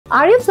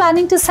Are you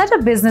planning to set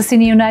up business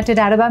in United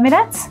Arab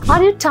Emirates?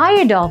 Are you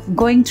tired of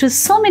going through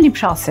so many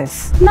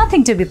processes?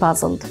 Nothing to be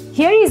puzzled.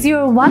 Here is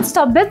your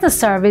one-stop business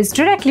service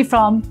directly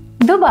from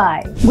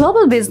Dubai.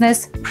 Global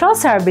Business Pro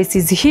Service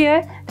is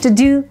here to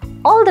do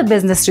all the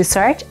business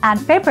research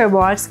and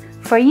paperwork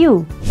for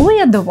you.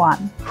 We are the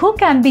one who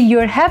can be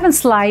your heaven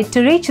slide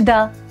to reach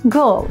the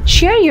goal.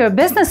 Share your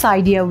business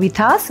idea with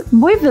us.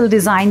 We will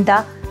design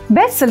the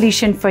best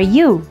solution for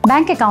you.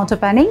 Bank account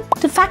opening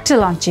to factory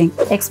launching,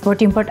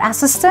 export-import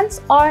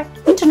assistance or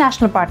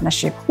international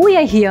partnership. We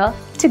are here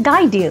to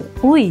guide you.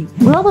 We,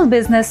 Global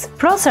Business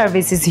Pro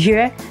Service, is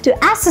here to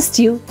assist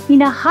you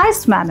in a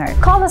highest manner.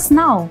 Call us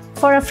now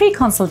for a free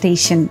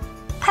consultation.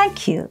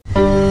 Thank you.